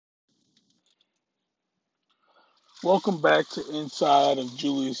Welcome back to Inside of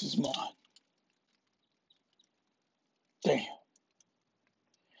Julius's Mind. Damn,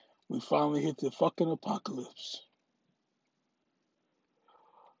 we finally hit the fucking apocalypse.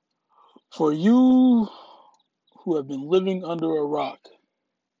 For you who have been living under a rock,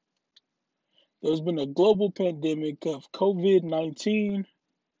 there's been a global pandemic of COVID 19,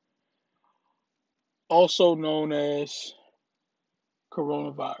 also known as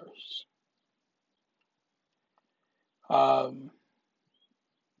coronavirus. Um,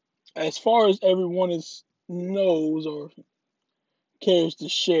 as far as everyone knows or cares to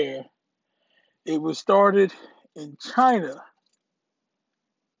share, it was started in China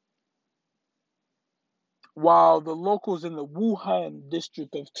while the locals in the Wuhan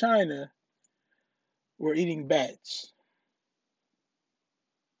district of China were eating bats.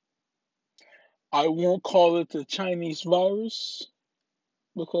 I won't call it the Chinese virus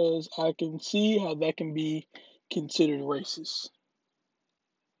because I can see how that can be considered racist.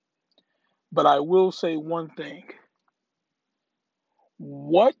 But I will say one thing.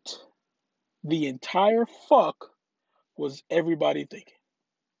 What the entire fuck was everybody thinking?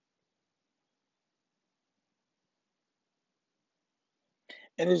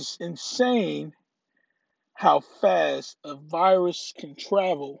 And it's insane how fast a virus can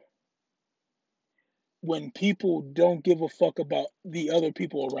travel when people don't give a fuck about the other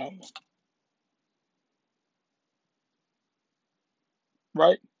people around them,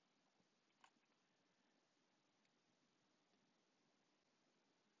 right?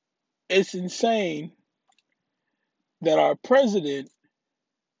 It's insane that our president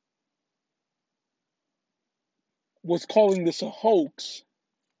was calling this a hoax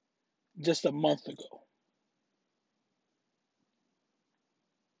just a month ago.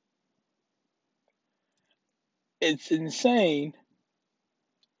 It's insane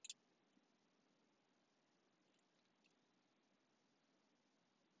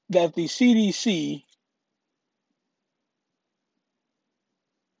that the CDC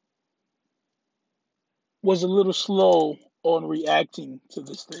was a little slow on reacting to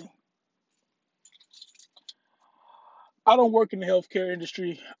this thing. I don't work in the healthcare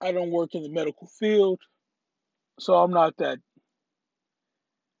industry, I don't work in the medical field, so I'm not that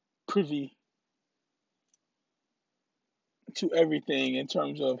privy to everything in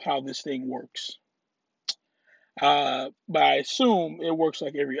terms of how this thing works. But I assume it works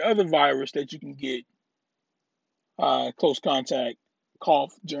like every other virus that you can get, close contact,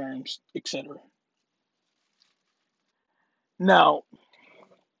 cough, germs, etc. Now,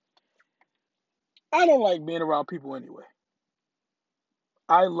 I don't like being around people anyway.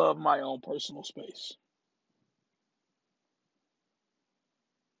 I love my own personal space.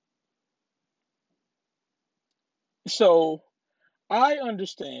 So I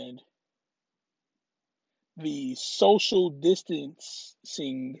understand the social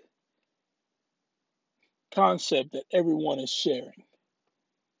distancing concept that everyone is sharing.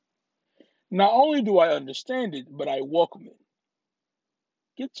 Not only do I understand it, but I welcome it.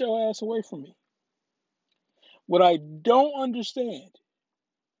 Get your ass away from me. What I don't understand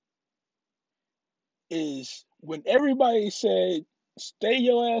is when everybody said, stay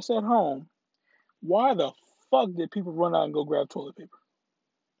your ass at home, why the fuck did people run out and go grab toilet paper?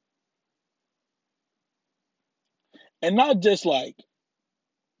 And not just like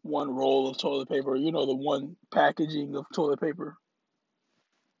one roll of toilet paper, the one packaging of toilet paper.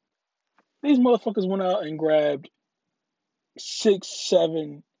 These motherfuckers went out and grabbed 6,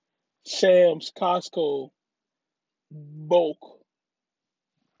 7 Sam's Costco bulk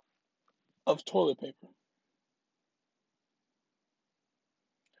of toilet paper.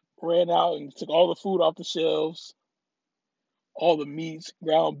 Ran out and took all the food off the shelves, all the meats,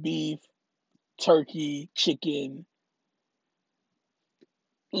 ground beef, turkey, chicken.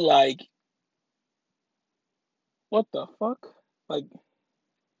 Like, what the fuck? Like,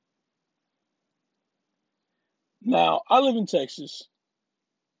 now I live in Texas.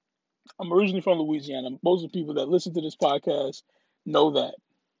 I'm originally from Louisiana. Most of the people that listen to this podcast know that.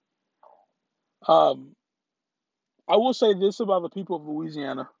 Um, I will say this about the people of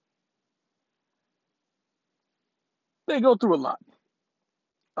Louisiana: they go through a lot.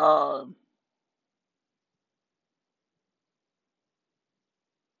 Um,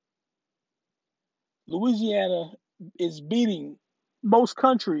 Louisiana is beating most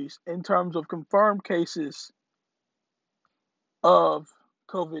countries in terms of confirmed cases of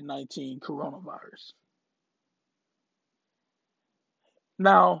COVID 19 coronavirus.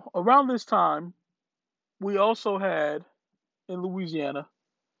 Now, around this time, we also had in Louisiana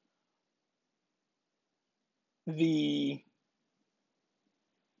the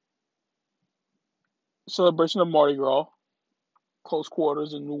celebration of Mardi Gras, close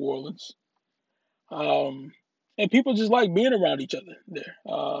quarters in New Orleans. Um, and people just like being around each other there.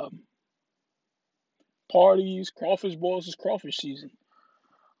 Parties, crawfish boils is crawfish season.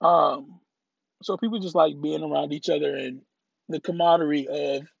 Um, so people just like being around each other and the camaraderie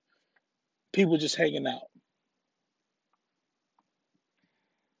of people just hanging out.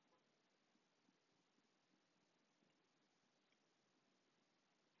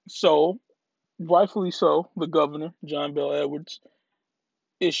 So, rightfully so, the governor, John Bell Edwards,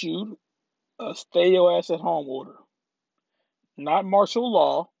 issued a stay your ass at home order. Not martial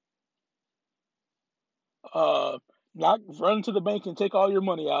law, uh, not run to the bank and take all your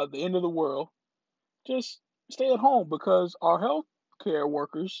money out at the end of the world. Just stay at home because our health care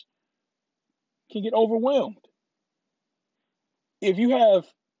workers can get overwhelmed. If you have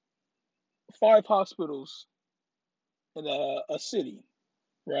 5 hospitals in a city,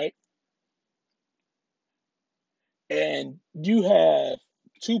 right, and you have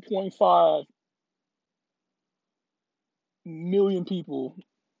 2.5 million people,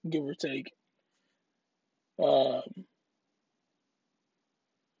 give or take, uh,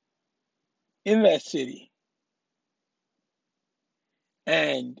 in that city,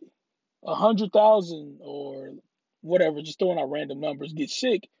 and 100,000 or whatever, just throwing out random numbers, get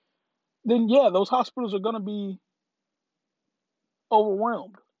sick, then yeah, those hospitals are going to be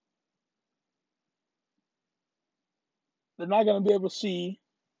overwhelmed. They're not going to be able to see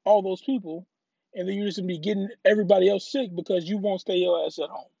all those people, and then you're just going to be getting everybody else sick because you won't stay your ass at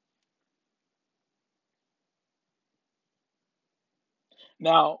home.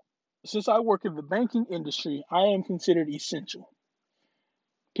 Now, since I work in the banking industry, I am considered essential.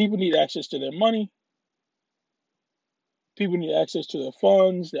 People need access to their money. People need access to their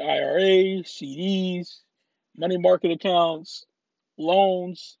funds, their IRAs, CDs, money market accounts,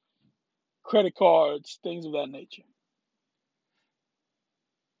 loans, credit cards, things of that nature.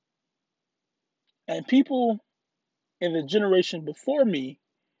 And people in the generation before me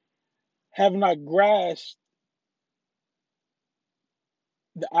have not grasped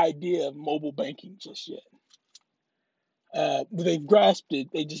the idea of mobile banking just yet. They've grasped it,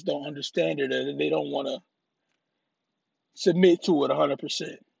 they just don't understand it, and they don't want to submit to it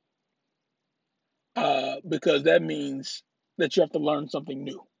 100%, because that means that you have to learn something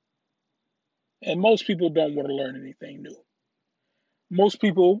new. And most people don't want to learn anything new. Most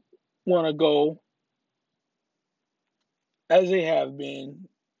people want to go as they have been,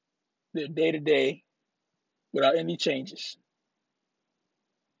 their day to day, without any changes.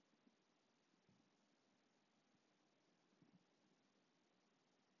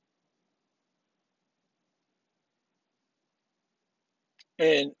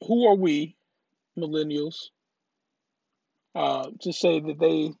 And who are we, millennials, to say that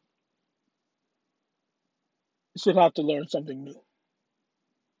they should have to learn something new,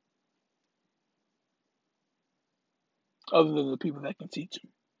 other than the people that can teach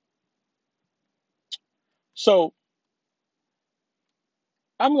them? So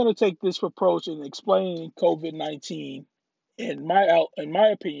I'm going to take this approach in explaining COVID-19 and my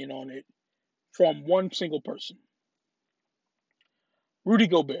opinion on it from one single person, Rudy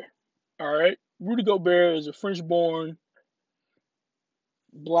Gobert. All right, Rudy Gobert is a French-born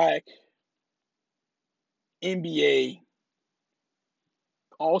black NBA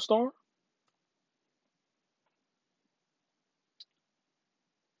All-Star.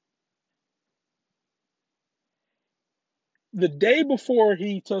 The day before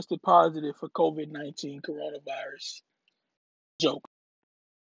he tested positive for COVID-19 coronavirus, joke.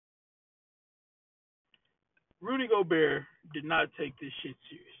 Rudy Gobert did not take this shit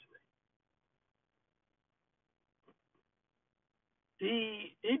seriously.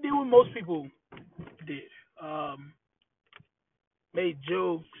 He did what most people did. Um, Made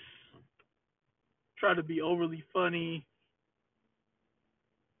jokes, tried to be overly funny,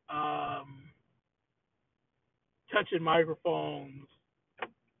 um, touching microphones,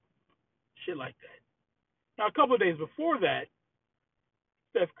 shit like that. Now, a couple of days before that,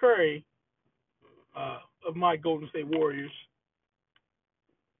 Steph Curry, uh, of my Golden State Warriors,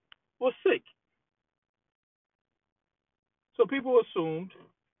 was sick. So people assumed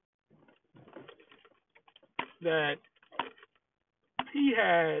that he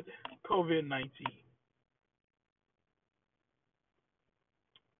had COVID 19.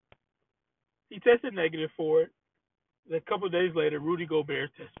 He tested negative for it. A couple of days later, Rudy Gobert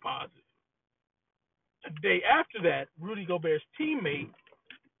tested positive. A day after that, Rudy Gobert's teammate,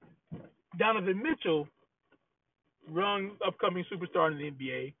 Donovan Mitchell, young upcoming superstar in the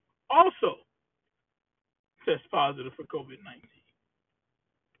NBA, also tested positive for COVID 19.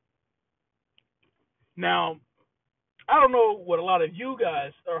 Now, I don't know what a lot of you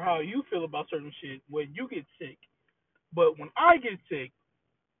guys or how you feel about certain shit when you get sick, but when I get sick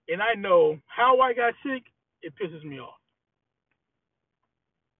and I know how I got sick, it pisses me off.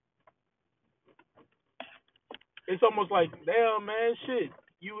 It's almost like, damn man, shit.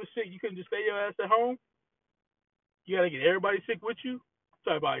 You was sick, you couldn't just stay your ass at home. You gotta get everybody sick with you,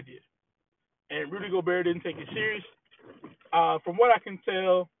 type of idea. And Rudy Gobert didn't take it serious. From what I can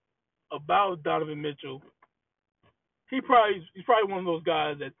tell about Donovan Mitchell, he's probably one of those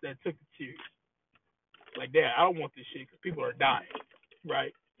guys that took it serious. Like, damn, I don't want this shit because people are dying,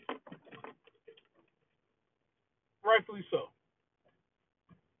 right? Rightfully so.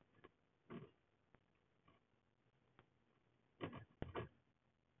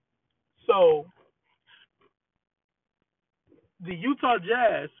 So the Utah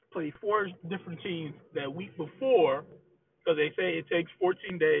Jazz played four different teams that week before because they say it takes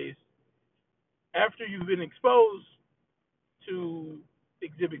 14 days after you've been exposed to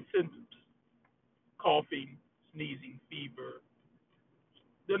exhibit symptoms, coughing, sneezing, fever,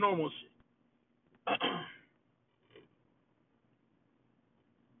 the normal shit.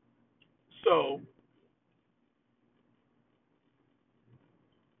 So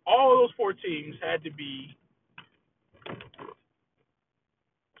all those four teams had to be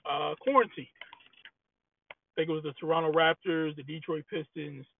quarantined. I think it was the Toronto Raptors, the Detroit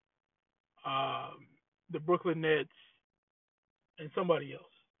Pistons, um, the Brooklyn Nets, and somebody else.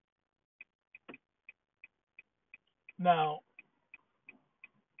 Now,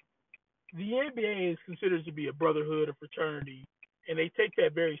 the NBA is considered to be a brotherhood, a fraternity, and they take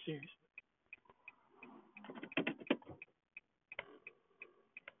that very seriously.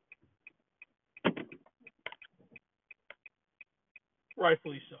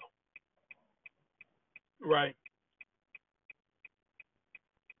 Rightfully so. Right.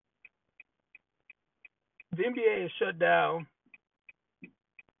 The NBA has shut down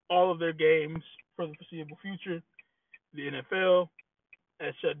all of their games for the foreseeable future. The NFL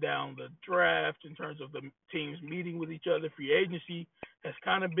has shut down the draft in terms of the teams meeting with each other. Free agency has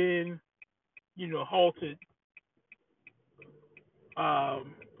kind of been, halted.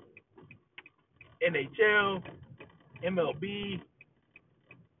 Um, NHL, MLB,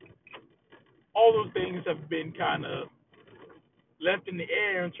 all those things have been kind of left in the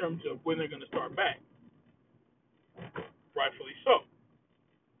air in terms of when they're going to start back. Rightfully so.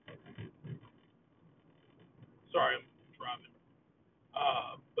 Sorry, I'm driving.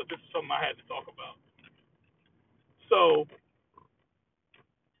 But this is something I had to talk about. So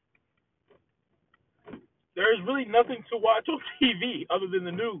there's really nothing to watch on TV other than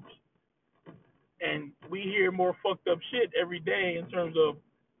the news. And we hear more fucked up shit every day in terms of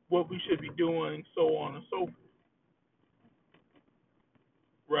what we should be doing, so on and so forth.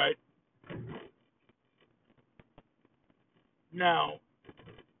 Right? Now,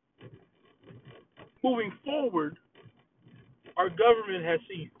 moving forward, our government has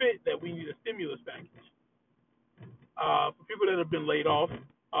seen fit that we need a stimulus package for people that have been laid off,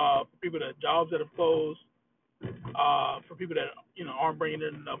 for people that jobs that have closed, for people that aren't bringing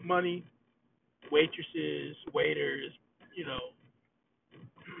in enough money, waitresses, waiters, you know,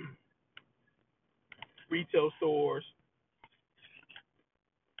 retail stores,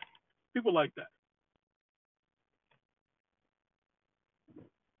 people like that.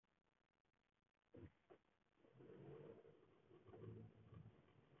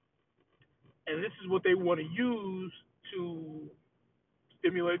 And this is what they want to use to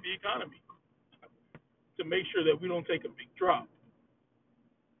stimulate the economy, to make sure that we don't take a big drop.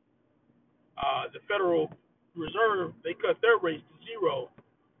 The Federal Reserve, they cut their rates to zero.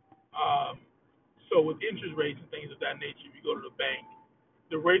 Um, so with interest rates and things of that nature, if you go to the bank,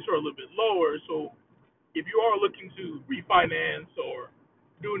 the rates are a little bit lower. So if you are looking to refinance or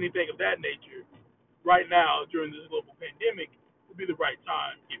do anything of that nature, right now during this global pandemic would be the right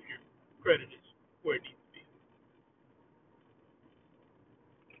time if your credit is where it needs to be.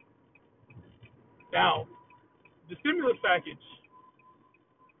 Now, the stimulus package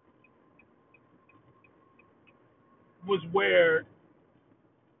was where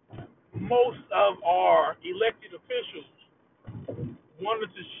most of our elected officials wanted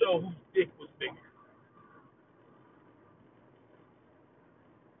to show whose dick was bigger.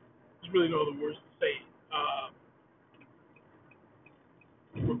 There's really no other words to say.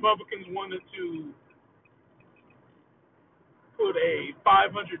 Republicans wanted to put a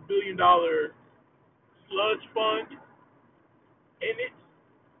 $500 billion sludge fund in it.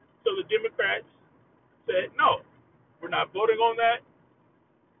 So the Democrats said, no, we're not voting on that.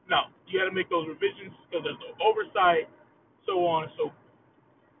 No, you got to make those revisions because there's no oversight, so on and so forth.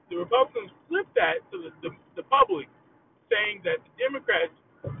 The The Republicans flipped that to the public, saying that the Democrats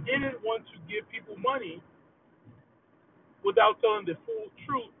didn't want to give people money without telling the full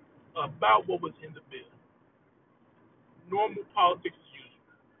truth about what was in the bill. Normal politics as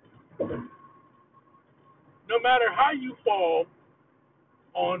usual. No matter how you fall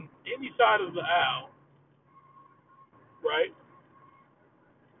on any side of the aisle, right,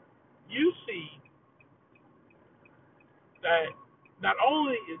 you see that not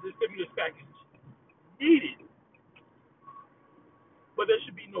only is this stimulus package needed, but there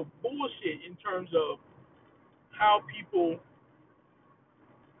should be no bullshit in terms of how people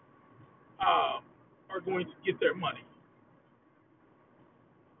are going to get their money,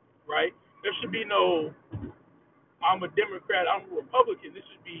 right? There should be no, I'm a Democrat, I'm a Republican. This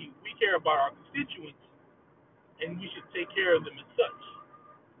should be, we care about our constituents and we should take care of them as such.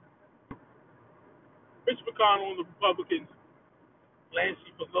 Mitch McConnell and the Republicans,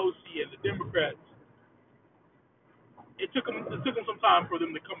 Nancy Pelosi and the Democrats, it took them some time for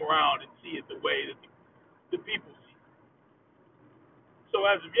them to come around and see it the way that the people see it. So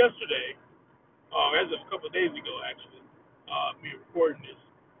as of yesterday, as of a couple of days ago actually, me recording this,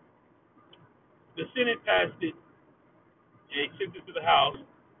 the Senate passed it. They sent it to the House.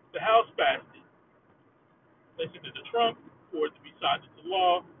 The House passed it. They sent it to Trump for it to be signed into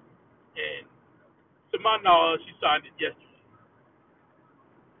law. And to my knowledge, he signed it yesterday.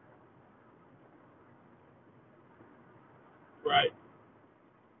 Right?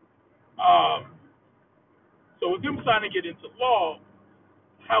 Um, so with them signing it into law,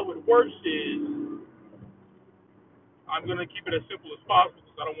 how it works is, I'm going to keep it as simple as possible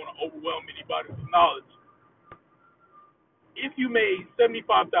because I don't want to overwhelm anybody with knowledge. If you made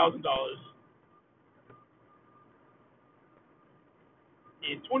 $75,000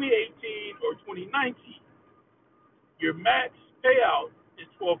 in 2018 or 2019, your max payout is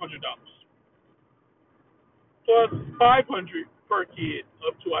 $1,200 plus 500 per kid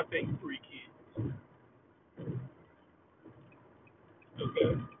up to I think 3 kids.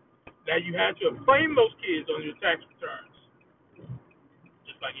 Okay. Now you have to claim those kids on your tax returns,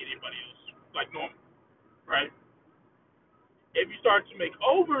 just like anybody else, like normal, right? If you start to make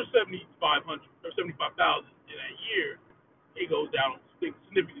over 7,500 or 75,000 in a year, it goes down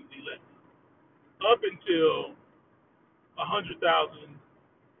significantly less, up until 100,000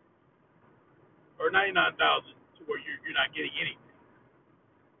 or 99,000, to where you're not getting anything.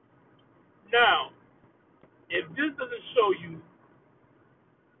 Now, if this doesn't show you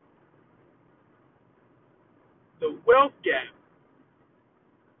the wealth gap,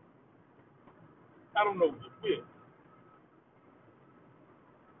 I don't know what will.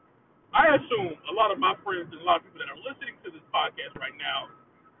 I assume a lot of my friends and a lot of people that are listening to this podcast right now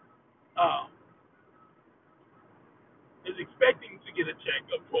uh, is expecting to get a check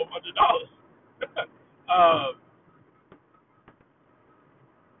of $1,200. uh,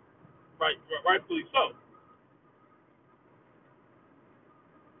 rightfully so.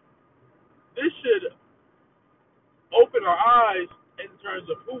 This should open our eyes in terms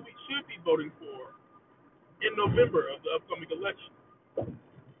of who we should be voting for in November of the upcoming election.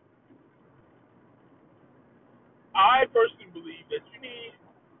 I personally believe that you need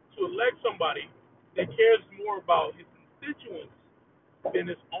to elect somebody that cares more about his constituents than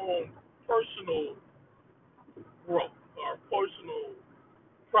his own personal growth or personal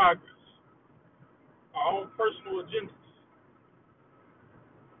progress, our own personal agendas.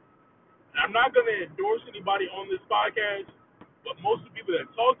 And I'm not going to endorse anybody on this podcast, but most of the people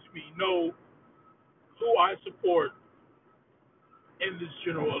that talk to me know who I support in this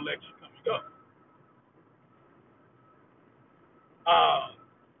general election coming up. Uh,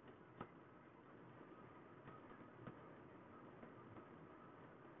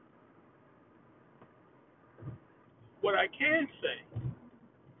 what I can say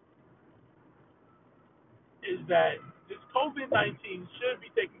is that this COVID-19 should be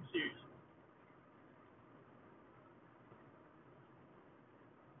taken seriously.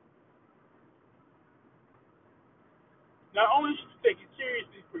 Not only should you take it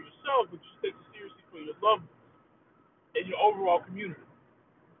seriously for yourself, but you should take it seriously for your loved ones and your overall community.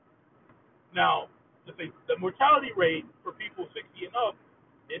 Now, the mortality rate for people 60 and up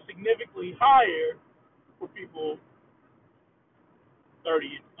is significantly higher for people 30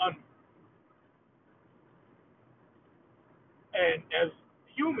 and under. And as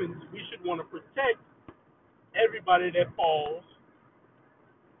humans, we should want to protect everybody that falls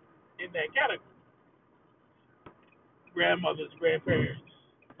in that category: grandmothers, grandparents,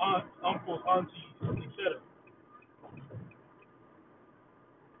 aunts, uncles, aunties, etc.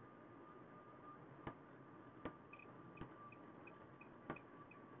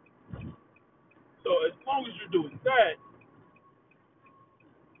 So as long as you're doing that,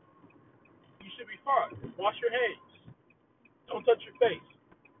 you should be fine. Wash your hands. Don't touch your face.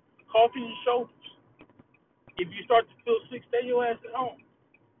 Cough in your shoulders. If you start to feel sick, stay your ass at home.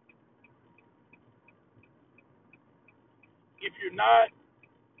 If you're not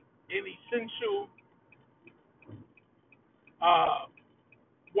an essential uh,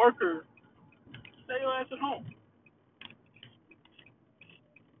 worker, stay your ass at home.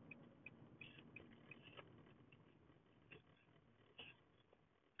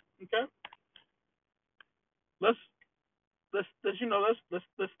 Okay? Let's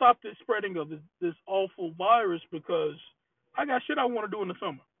let's stop this spreading of this awful virus because I got shit I want to do in the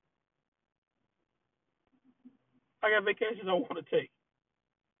summer. I got vacations I want to take.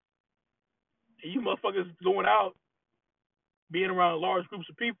 And you motherfuckers going out, being around large groups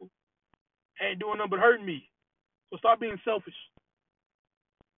of people, ain't doing nothing but hurting me. So stop being selfish.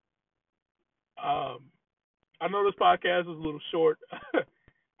 Um, I know this podcast is a little short.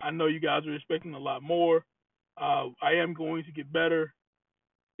 I know you guys are expecting a lot more. I am going to get better.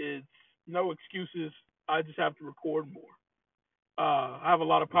 It's no excuses. I just have to record more. I have a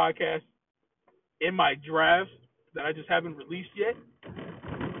lot of podcasts in my draft that I just haven't released yet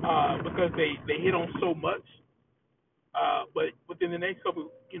because they hit on so much. But within the next couple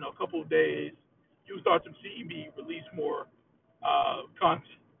of days, you'll start to see me release more content.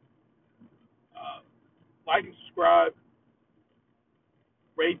 Uh, like and subscribe,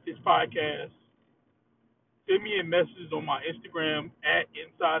 rate this podcast, send me a message on my Instagram at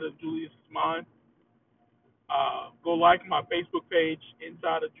Inside of Julius's Mind. Go like my Facebook page,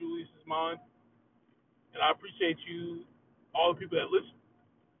 Inside of Julius's Mind. And I appreciate you, all the people that listen.